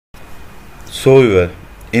So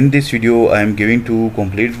in this video I am giving to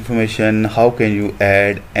complete information how can you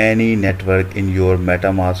add any network in your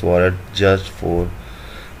MetaMask wallet just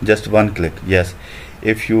one click. Yes,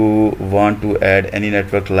 if you want to add any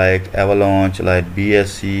network like Avalanche, like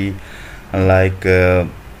BSC, like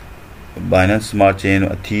Binance Smart Chain,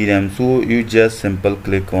 Ethereum, so you just simple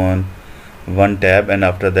click on one tab and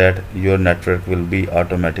after that your network will be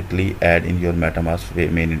automatically add in your MetaMask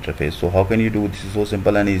main interface. So how can you do this? Is so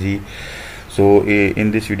simple and easy. So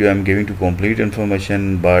in this video I'm giving to complete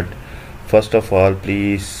information, but first of all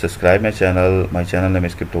please subscribe my channel. My channel name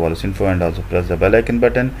is Crypto Wallets Info, and also press the bell icon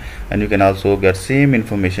button, and you can also get same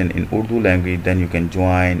information in Urdu language. Then you can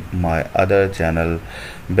join my other channel,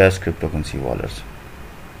 Best Cryptocurrency Wallets.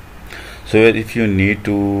 So if you need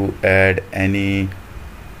to add any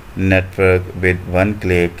network with one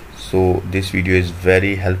click, so this video is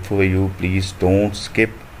very helpful for you. Please don't skip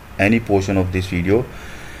any portion of this video,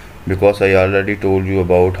 because I already told you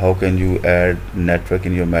about how can you add network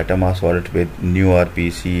in your MetaMask wallet with new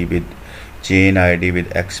RPC, with chain ID,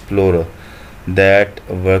 with Explorer. That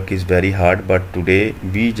work is very hard, but today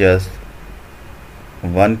we just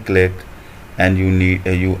one click and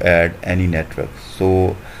you add any network.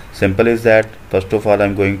 So simple is that. First of all,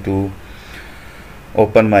 I'm going to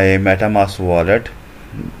open my MetaMask wallet.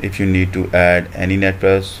 If you need to add any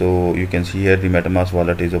network, so you can see here the MetaMask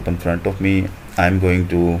wallet is open in front of me. I'm going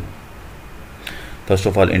to first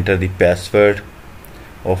of all enter the password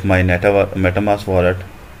of my MetaMask wallet,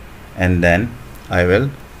 and then I will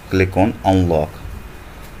click on unlock.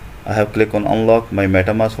 I have clicked on unlock my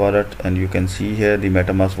MetaMask wallet, and you can see here the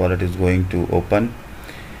MetaMask wallet is going to open,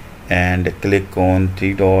 and click on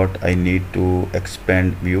three dot. I need to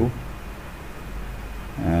expand view.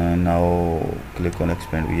 Now click on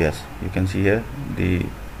expand view. Yes, you can see here the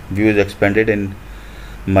view is expanded in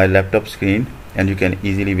my laptop screen, and you can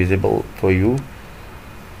easily visible for you.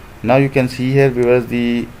 Now you can see here viewers,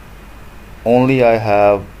 the only I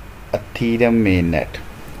have Ethereum mainnet.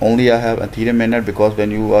 Only I have Ethereum mainnet, because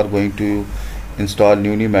when you are going to install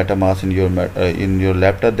newly MetaMask in your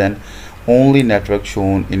laptop, then only network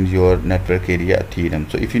shown in your network area Ethereum.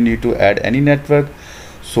 So if you need to add any network,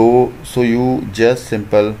 so you just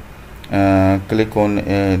simple click on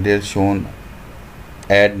there shown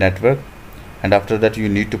add network, and after that you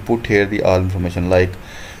need to put here the all information like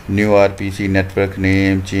new RPC, network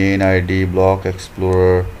name, chain ID, block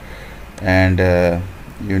explorer, and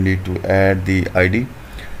you need to add the ID.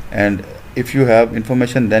 And if you have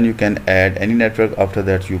information, then you can add any network. After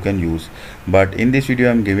that you can use. But in this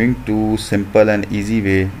video I'm giving two simple and easy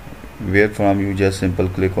way, where from you just simple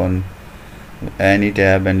click on any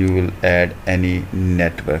tab and you will add any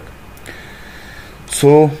network.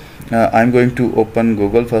 So I'm going to open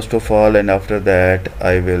Google first of all, and after that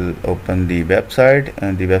I will open the website,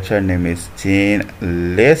 and the website name is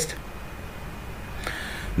Chainlist.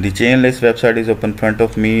 The Chainlist website is open in front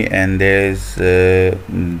of me, and there is the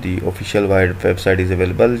official website is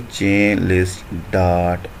available,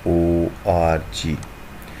 chainlist.org.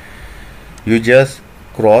 You just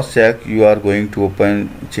cross check you are going to open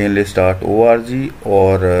chainlist.org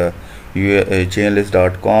or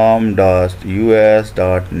chainlist.com, .us,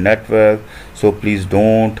 .network. So please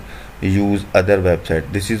don't use other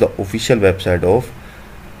website. This is the official website of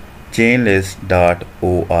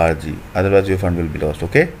chainlist.org, otherwise your fund will be lost.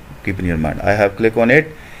 Okay, keep in your mind. I have clicked on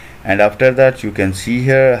it, and after that you can see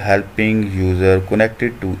here helping user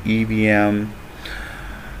connected to EVM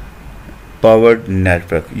powered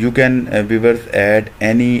network. You can viewers add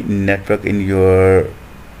any network in your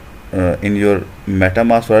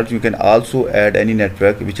MetaMask wallet. You can also add any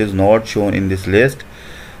network which is not shown in this list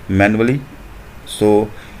manually. So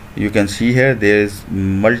you can see here there is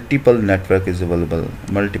multiple network is available.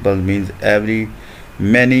 Multiple means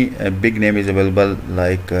many big name is available,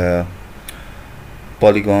 like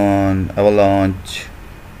Polygon, Avalanche.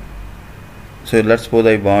 So let's suppose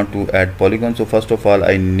I want to add Polygon. So first of all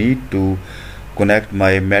I need to connect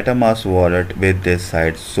my MetaMask wallet with this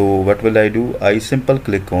site. So what will I do? I simple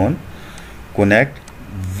click on connect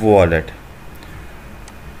wallet.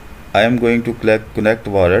 I am going to click connect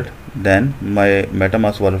wallet, then my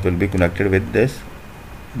MetaMask wallet will be connected with this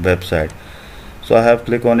website. So I have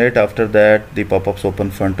clicked on it. After that the pop-ups open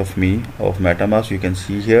in front of me of MetaMask. You can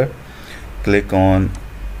see here click on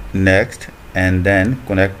next, and then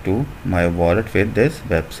connect to my wallet with this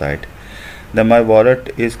website. Then my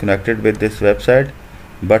wallet is connected with this website,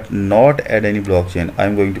 but not add any blockchain.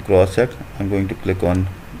 I'm going to cross check. I'm going to click on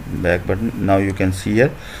back button. Now you can see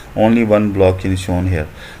here only one blockchain is shown here.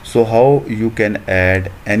 So how you can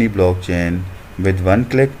add any blockchain with one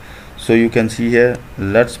click? So you can see here,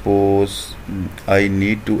 let's suppose I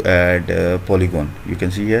need to add Polygon. You can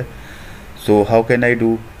see here. So how can I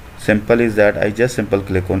do? Simple is that I just simple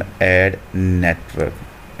click on add network,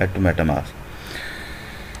 add to MetaMask.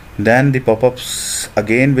 Then the pop-ups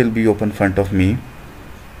again will be open in front of me,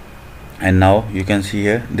 and now you can see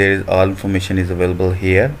here there is all information is available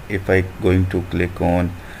here. If I going to click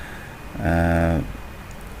on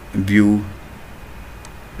view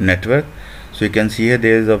network, so you can see here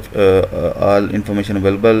there is all information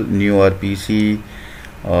available, new RPC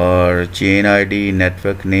or chain ID,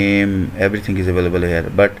 network name, everything is available here.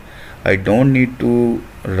 But I don't need to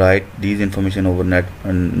write these information over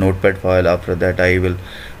notepad file. After that I will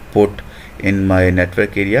put in my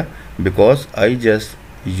network area, because I just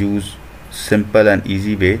use simple and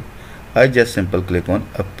easy way. I just simple click on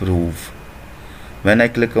approve. When I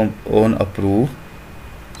click on approve,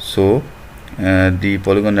 so the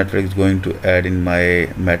Polygon network is going to add in my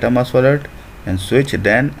MetaMask wallet and switch.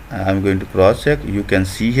 Then I'm going to cross check. You can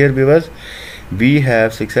see here, viewers, we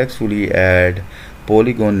have successfully add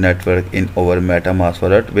Polygon network in our MetaMask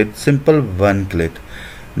wallet with simple one click,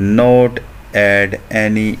 not add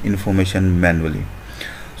any information manually.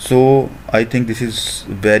 So I think this is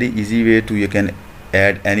very easy way to you can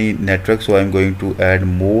add any network. So I'm going to add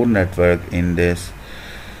more network in this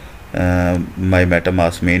my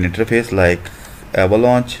MetaMask main interface, like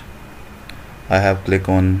Avalanche. I have click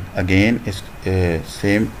on again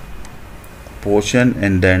same portion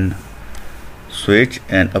and then switch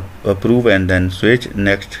and approve and then switch.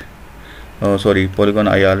 Next, oh sorry, Polygon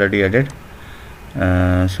I already added.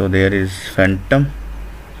 So there is Phantom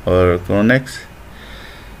or Chronex.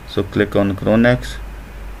 So click on Chronex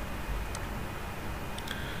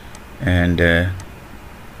and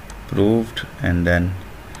approved, and then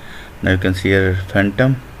now you can see here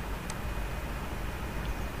Phantom.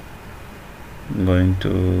 I'm going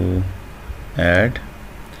to add,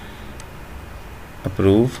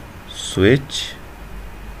 approve, switch,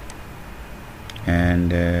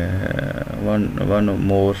 and one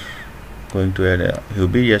more going to add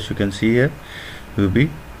Hubi. Yes, you can see here Hubi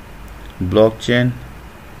blockchain.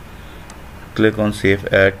 Click on save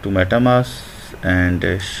add to MetaMask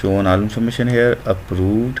and shown all information here,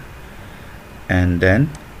 approved, and then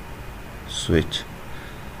switch.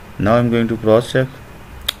 Now I'm going to cross check.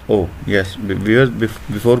 Oh yes,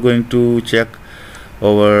 before going to check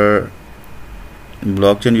our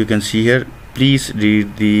blockchain, you can see here, please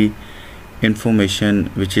read the information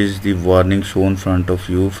which is the warning shown in front of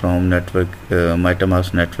you from network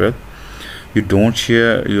MetaMask network. You don't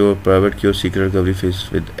share your private key or secret recovery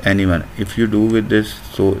phase with anyone. If you do with this,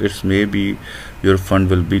 so it's maybe your fund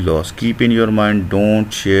will be lost. Keep in your mind,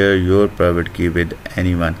 don't share your private key with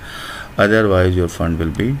anyone, otherwise your fund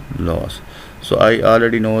will be lost. So I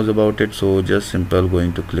already knows about it, so just simple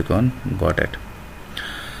going to click on got it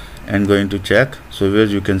and going to check. So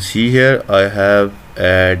as you can see here, I have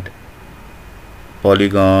add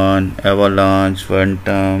Polygon, Avalanche,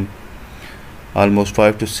 Phantom, almost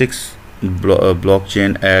 5 to 6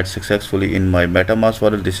 blockchain add successfully in my MetaMask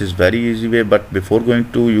wallet. This is very easy way, but before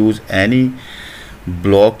going to use any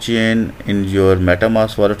blockchain in your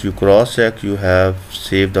MetaMask wallet, you cross check you have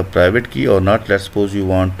saved the private key or not. Let's suppose you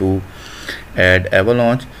want to add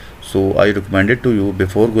Avalanche, so I recommend it to you,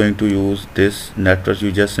 before going to use this network,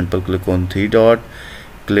 you just simple click on three dot,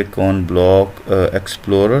 click on block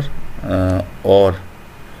explorer, or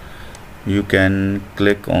you can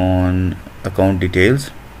click on account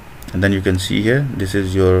details, and then you can see here this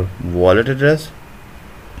is your wallet address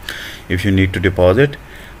if you need to deposit.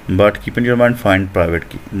 But keep in your mind, find private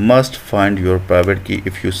key, must find your private key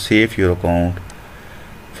if you save your account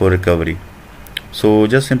for recovery. So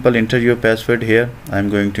just simple enter your password here. I'm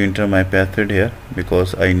going to enter my password here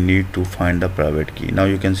because I need to find the private key. Now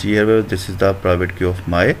you can see here this is the private key of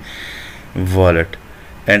my wallet.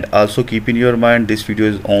 And also keep in your mind, this video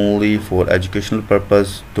is only for educational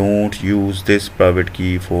purpose. Don't use this private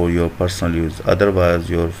key for your personal use, otherwise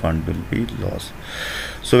your fund will be lost.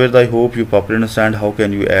 So I hope you properly understand how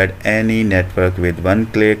can you add any network with one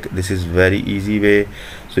click. This is very easy way.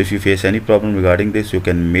 So if you face any problem regarding this, you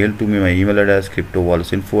can mail to me. My email address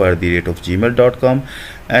cryptowalletsinfo@gmail.com,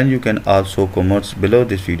 and you can also comments below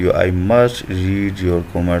this video. I must read your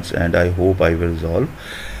comments and I hope I will resolve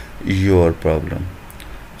your problem.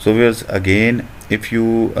 So viewers, again, if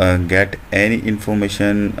you get any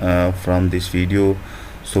information from this video,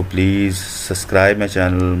 so please subscribe my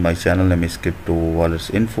channel. My channel name is Crypto Wallets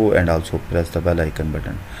Info, and also press the bell icon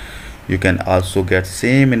button. You can also get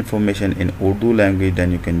same information in Urdu language.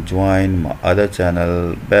 Then you can join my other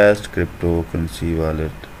channel, Best Cryptocurrency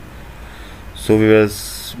Wallet. So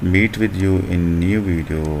viewers, meet with you in new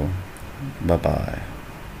video. Bye bye.